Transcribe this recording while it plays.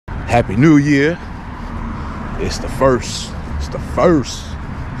Happy New Year. It's the first. It's the first.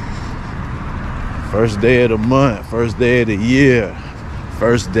 First day of the month. First day of the year.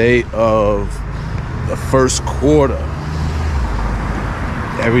 First day of the first quarter.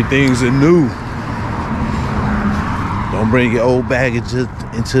 Everything's anew. Don't bring your old baggage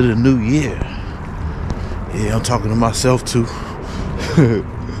into the new year. Yeah, I'm talking to myself too.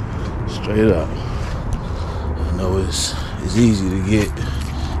 Straight up. I know it's easy to get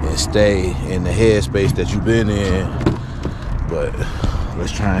and stay in the headspace that you've been in, but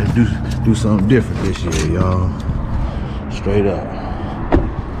let's try and do something different this year, y'all. Straight up.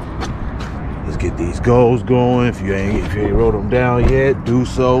 Let's get these goals going. If you ain't wrote them down yet, do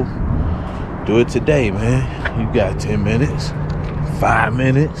so. Do it today, man. You got 10 minutes, 5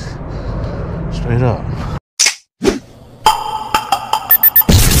 minutes. Straight up.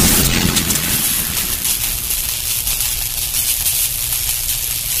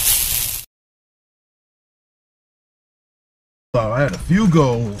 So I had a few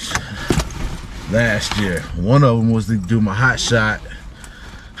goals last year. One of them was to do my hot shot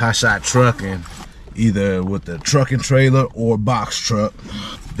trucking, either with the trucking trailer or box truck.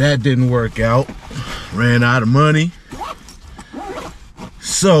 That didn't work out. Ran out of money.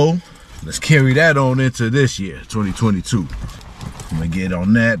 So let's carry that on into this year, 2022. I'm gonna get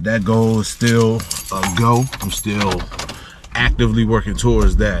on that. That goal is still a go. I'm still actively working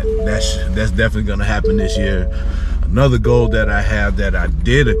towards that. That's definitely gonna happen this year. Another goal that I have that I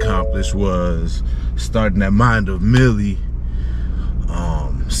did accomplish was starting that Mind of Millie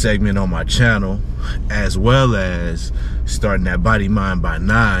segment on my channel, as well as starting that Body Mind by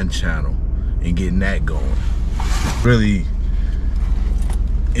 9 channel and getting that going. Really,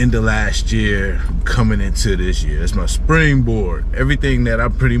 in the last year, coming into this year, it's my springboard. Everything that I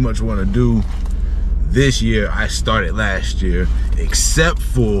pretty much want to do this year, I started last year, except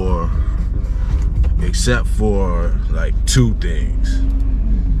for like 2 things.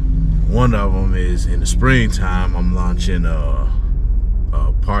 One of them is in the springtime, I'm launching a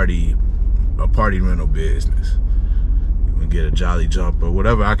party rental business. I'm gonna get a Jolly Jumper,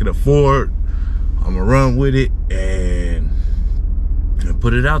 whatever I can afford. I'm gonna run with it and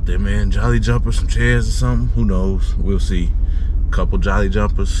put it out there, man. Jolly Jumper, some chairs or something. Who knows? We'll see. Couple Jolly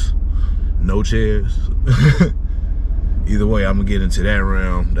Jumpers, no chairs. Either way, I'm gonna get into that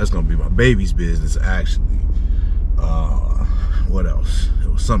realm. That's gonna be my baby's business, actually. What else? There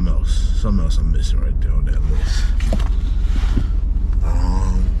was something else. Something else I'm missing right there on that list.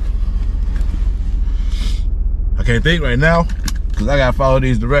 I can't think right now because I gotta follow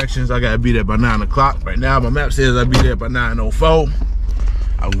these directions. I gotta be there by 9 o'clock. Right now, my map says I'll be there by 9:04.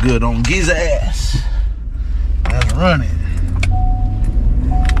 I'm good on Giz ass. Let's run it.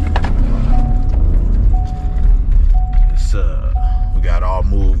 We got all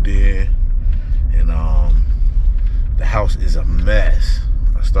moved in, and the house is a mess.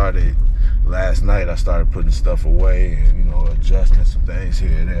 Last night I started putting stuff away and, you know, adjusting some things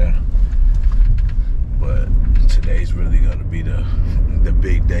here and there. But today's really gonna be the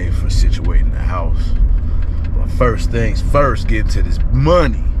big day for situating the house. But first things first, get into this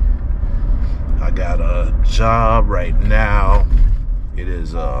money. I got a job right now. It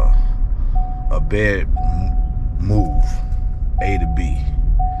is a bed move, A to B.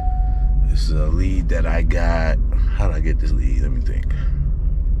 This is a lead that I got. How did I get this lead? Let me think.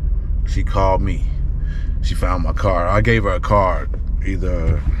 She called me. She found my card. I gave her a card,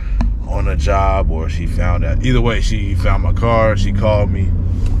 either on a job or she found out. Either way, she found my card. She called me.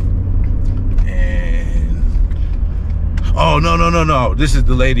 And oh, no. This is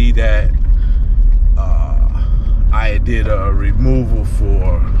the lady that I did a removal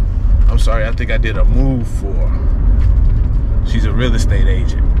for. I'm sorry, I think I did a move for. She's a real estate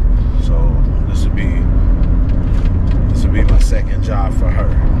agent. So this would be my second job for her.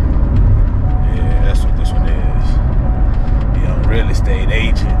 Yeah, that's what this one is. You know, real estate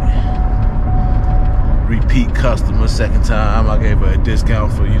agent. Repeat customer, second time. I gave her a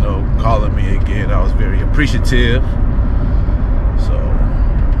discount for, you know, calling me again. I was very appreciative. So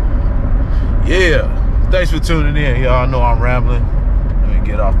yeah, thanks for tuning in, y'all. I know I'm rambling. Let me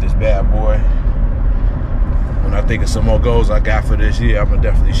get off this bad boy. When I think of some more goals I got for this year, I'm gonna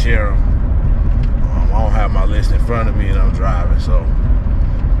definitely share them. I don't have my list in front of me and I'm driving, so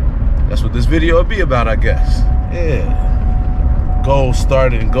that's what this video will be about, I guess. Yeah, goal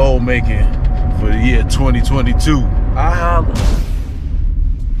starting, goal making for the year 2022. I holla.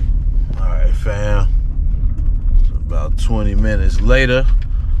 All right, fam. So about 20 minutes later,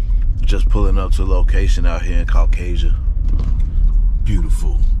 just pulling up to a location out here in Caucasia.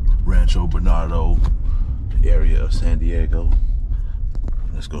 Beautiful Rancho Bernardo area of San Diego.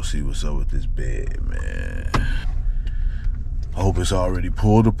 Let's go see what's up with this bed, man. I hope it's already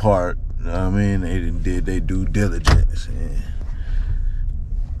pulled apart. You know what I mean? They did their due diligence. And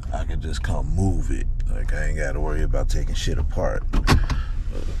I can just come move it. Like, I ain't got to worry about taking shit apart.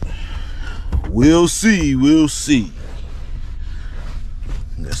 We'll see, we'll see.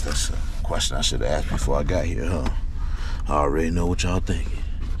 I guess that's a question I should have asked before I got here, huh? I already know what y'all thinking.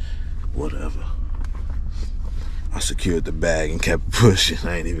 Whatever. I secured the bag and kept pushing.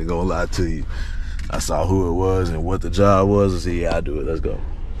 I ain't even gonna lie to you. I saw who it was and what the job was and said, yeah, I'll do it. Let's go.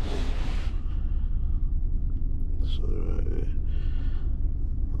 So, right there.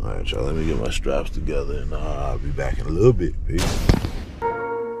 All right, y'all, let me get my straps together and I'll be back in a little bit. Peace.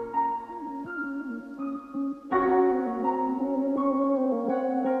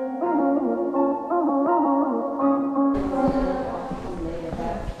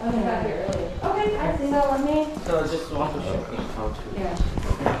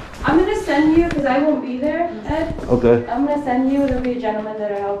 I'm gonna send you, because I won't be there, Ed. Okay. I'm gonna send you, there'll be a gentleman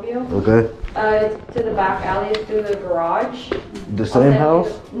that'll help you. Okay. To the back alley through the garage. The same house?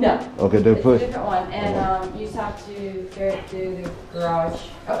 No. Okay, they're push. It's a different one, and you just have to get it through the garage.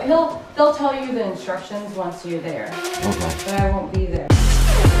 Oh, they'll tell you the instructions once you're there. Okay. But I won't be there.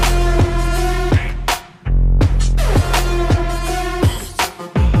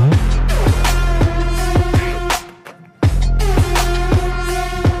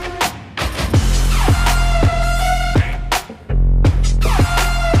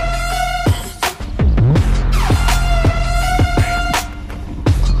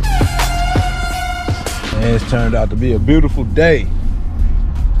 It's turned out to be a beautiful day.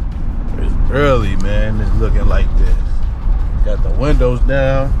 It's early, man. It's looking like this. Got the windows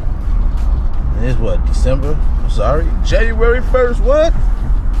down. And it's what, December? I'm sorry, January 1st, what?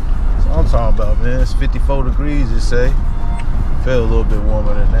 That's what I'm talking about, man. It's 54 degrees, it say. Feel a little bit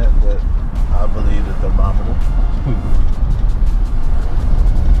warmer than that, but I believe the thermometer.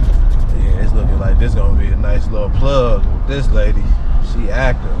 Yeah, it's looking like this gonna be a nice little plug with this lady. She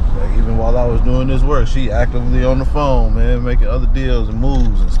active. Like, even while I was doing this work, she actively on the phone, man, making other deals and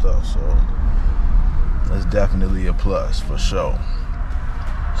moves and stuff. So that's definitely a plus for sure.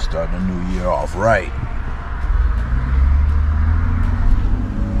 Starting the new year off right.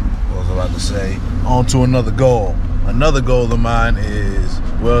 What was I about to say? On to another goal. Another goal of mine is,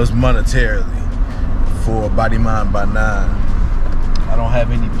 well, it's monetarily for Body Mind by 9. I don't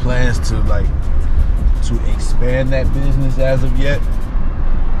have any plans to expand that business as of yet.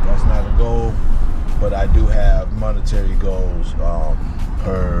 That's not a goal, but I do have monetary goals I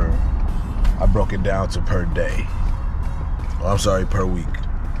broke it down to per day. I'm sorry, per week.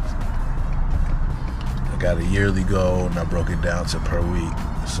 I got a yearly goal and I broke it down to per week.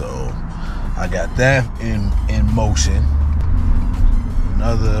 So I got that in motion.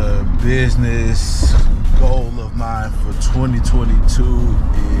 Another business goal of mine for 2022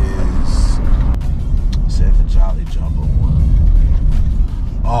 is the Jolly Jumper one.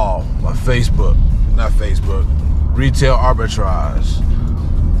 Oh, my retail arbitrage,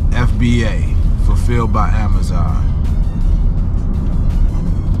 FBA, fulfilled by Amazon.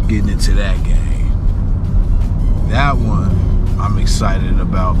 I'm getting into that game. That one I'm excited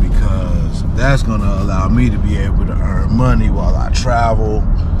about because that's gonna allow me to be able to earn money while I travel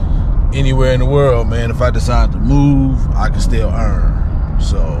anywhere in the world, man. If I decide to move, I can still earn.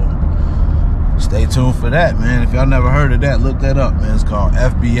 So stay tuned for that, man. If y'all never heard of that, look that up, man. It's called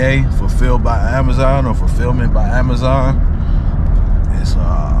FBA, Fulfilled by Amazon, or Fulfillment by Amazon. It's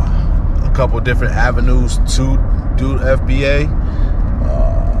a couple different avenues to do FBA.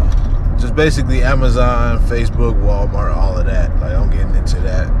 Just basically Amazon, Facebook, Walmart, all of that. Like, I'm getting into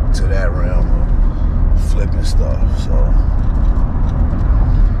that realm of flipping stuff. So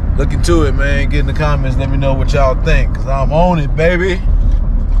look into it, man. Get in the comments. Let me know what y'all think, because I'm on it, baby.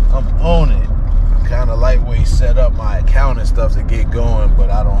 I'm on it. Kind of lightweight set up my account and stuff to get going,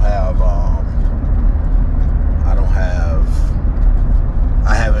 but I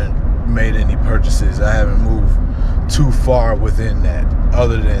haven't made any purchases. I haven't moved too far within that,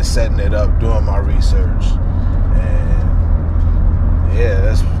 other than setting it up, doing my research, and yeah,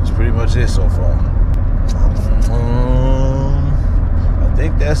 that's pretty much it so far. I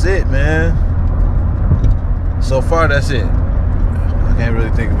think that's it, man. So far, that's it. I can't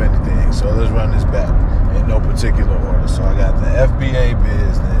really think of anything, so let's run this back in no particular order. So I got the FBA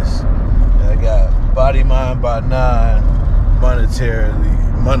business, and I got Body Mind by 9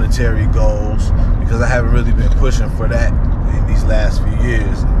 monetary goals, because I haven't really been pushing for that in these last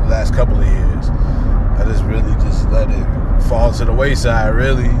couple of years. I just let it fall to the wayside,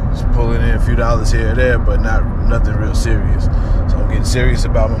 really. Just pulling in a few dollars here or there, but not nothing real serious. So I'm getting serious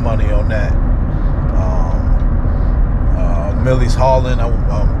about my money on that. Millie's hauling.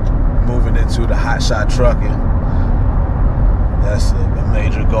 I'm moving into the hot shot trucking. That's a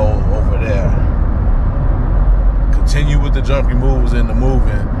major goal over there. Continue with the junkie moves and the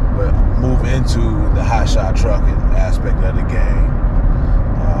moving, but move into the hot shot trucking aspect of the game.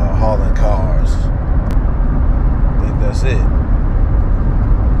 Hauling cars. I think that's it.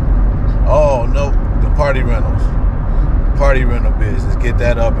 Oh no, the party rentals. Party rental business. Get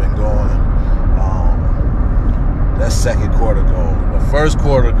that up and going. That's second quarter goal. The first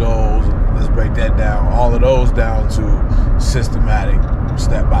quarter goals, let's break that down. All of those down to systematic,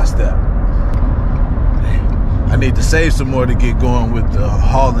 step by step. I need to save some more to get going with the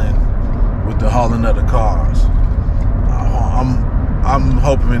hauling of the cars. I'm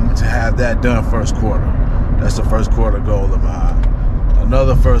hoping to have that done first quarter. That's the first quarter goal of mine.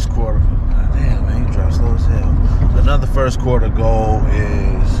 Another first quarter. Damn, man, you drive slow as hell. Another first quarter goal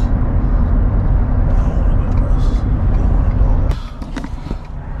is.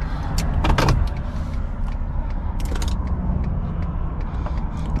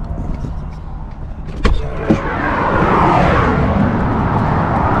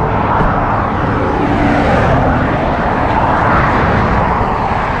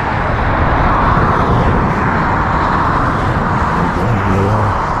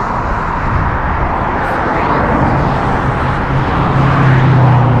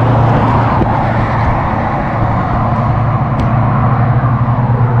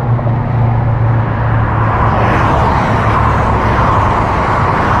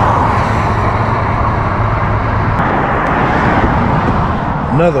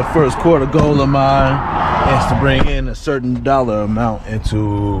 Another first quarter goal of mine is to bring in a certain dollar amount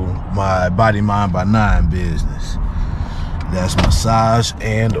into my Body Mind by 9 business. That's massage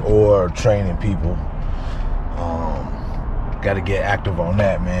and or training people. Got to get active on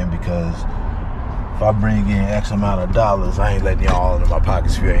that, man, because if I bring in X amount of dollars, I ain't letting y'all all into my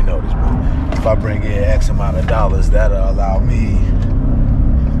pockets if you ain't noticed, but if I bring in X amount of dollars, that'll allow me,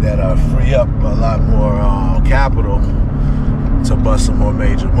 that'll free up a lot more capital to bust some more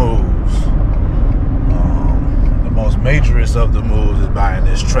major moves. The most majorest of the moves is buying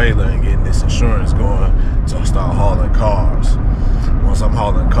this trailer and getting this insurance going to start hauling cars. Once I'm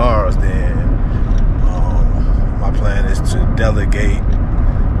hauling cars, then my plan is to delegate,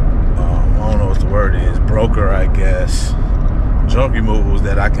 I don't know what the word is, broker, I guess, junkie moves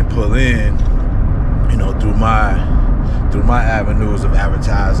that I can pull in, you know, through my avenues of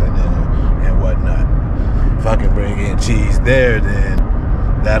advertising and whatnot. If I can bring in cheese there, then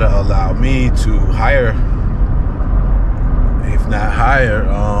that'll allow me to hire, if not hire,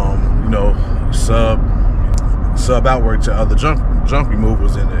 you know, sub outwork to other junkie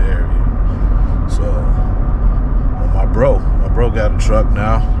movers in the area. So, my bro got a truck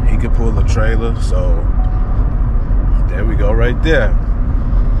now. He can pull a trailer, so there we go right there.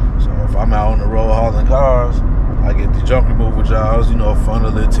 So if I'm out on the road hauling cars, I get the junkie mover jobs, you know,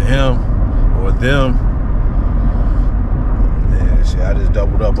 funnel it to him or them. See, I just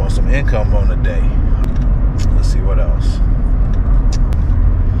doubled up on some income on the day. Let's see what else.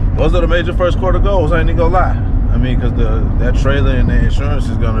 Those are the major first quarter goals. I ain't even gonna lie. I mean, because that trailer and the insurance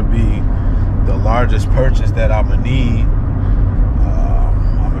is gonna be the largest purchase that I'm gonna need.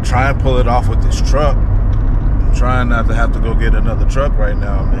 I'm gonna try and pull it off with this truck. I'm trying not to have to go get another truck right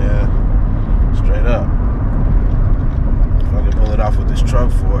now, man. Straight up. If I can pull it off with this truck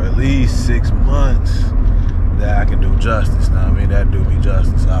for at least 6 months, that I can do justice. Now, I mean, that do me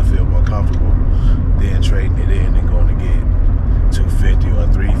justice. I feel more comfortable than trading it in and going to get 250 or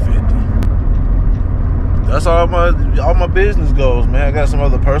 350. That's all my business goals, man. I got some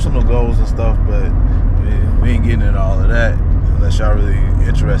other personal goals and stuff, but we ain't getting into all of that unless y'all really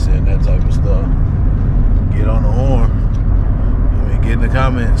interested in that type of stuff. Get on the horn. I mean, get in the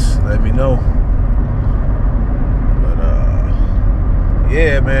comments. Let me know. But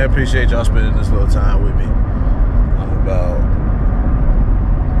yeah, man. Appreciate y'all spending this little time with me. About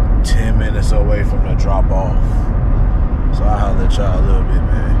 10 minutes away from the drop off, so I'll holler at y'all a little bit,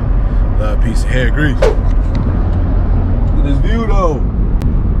 man. Love, peace, and hair grease. Look at this view though.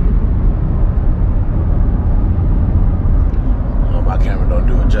 Oh, my camera don't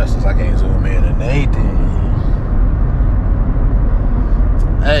do it justice. I can't zoom in and anything.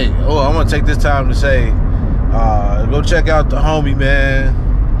 Hey, I'm gonna take this time to say, go check out the homie, man.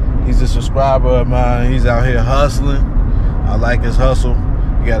 He's a subscriber of mine. He's out here hustling. I like his hustle.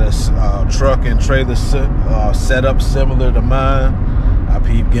 He got a truck and trailer set up similar to mine. I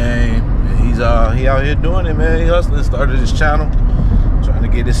peep game. And he out here doing it, man. He hustling. Started his channel, trying to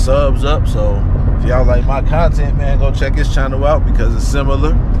get his subs up. So If y'all like my content, man, go check his channel out because it's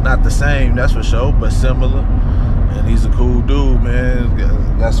similar. Not the same, that's for sure, but similar. And he's a cool dude, man.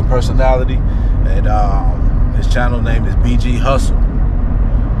 Got some personality. And his channel name is BG Hustle.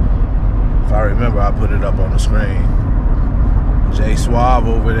 If I remember, I put it up on the screen. Jay Suave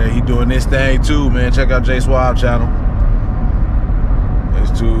over there, he doing this thing too, man. Check out Jay Suave channel.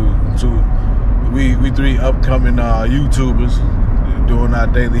 It's we three upcoming YouTubers doing our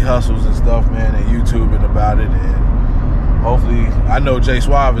daily hustles and stuff, man, and YouTubing about it. And hopefully, I know Jay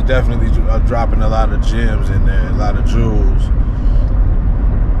Suave is definitely dropping a lot of gems in there, a lot of jewels.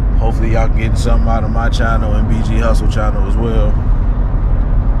 Hopefully y'all getting something out of my channel and BG Hustle channel as well.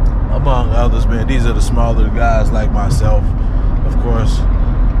 Among others, man, these are the smaller guys like myself. Of course,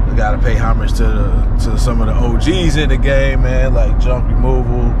 I gotta pay homage to some of the OGs in the game, man, like Junk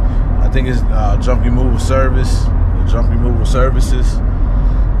Removal. I think it's Junk Removal Service, Junk Removal Services,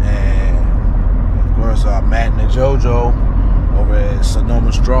 and of course Matt and JoJo over at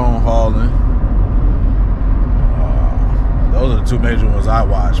Sonoma Strong Hauling. Those are the two major ones I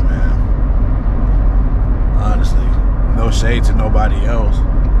watch, man. Honestly, no shade to nobody else,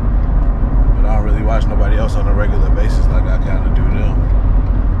 but I don't really watch nobody else on a regular basis like I kind of do them.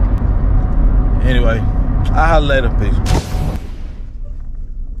 Anyway, I'll holler later, peace.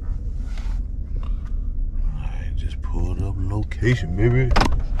 I just pulled up location, baby.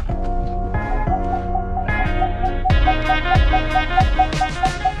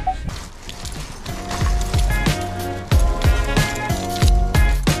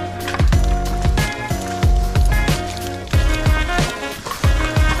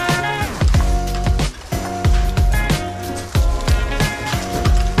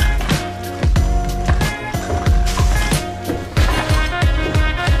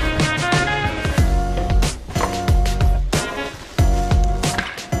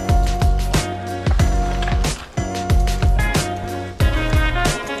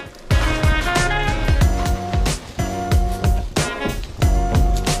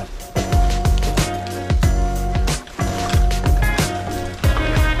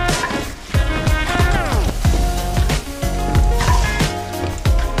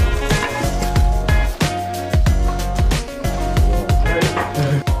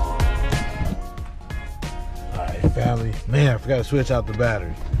 Family, man, I forgot to switch out the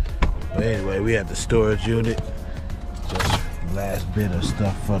battery. But anyway, we at the storage unit. Just last bit of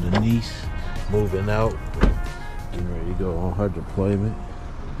stuff for the niece. Moving out. Getting ready to go on her deployment.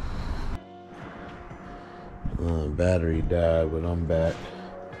 Battery died, but I'm back.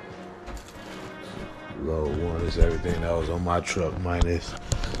 Low one is everything that was on my truck, minus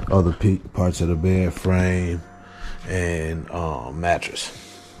other parts of the bed frame and mattress.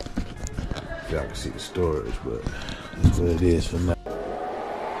 Y'all can see the storage, but that's what it is for now.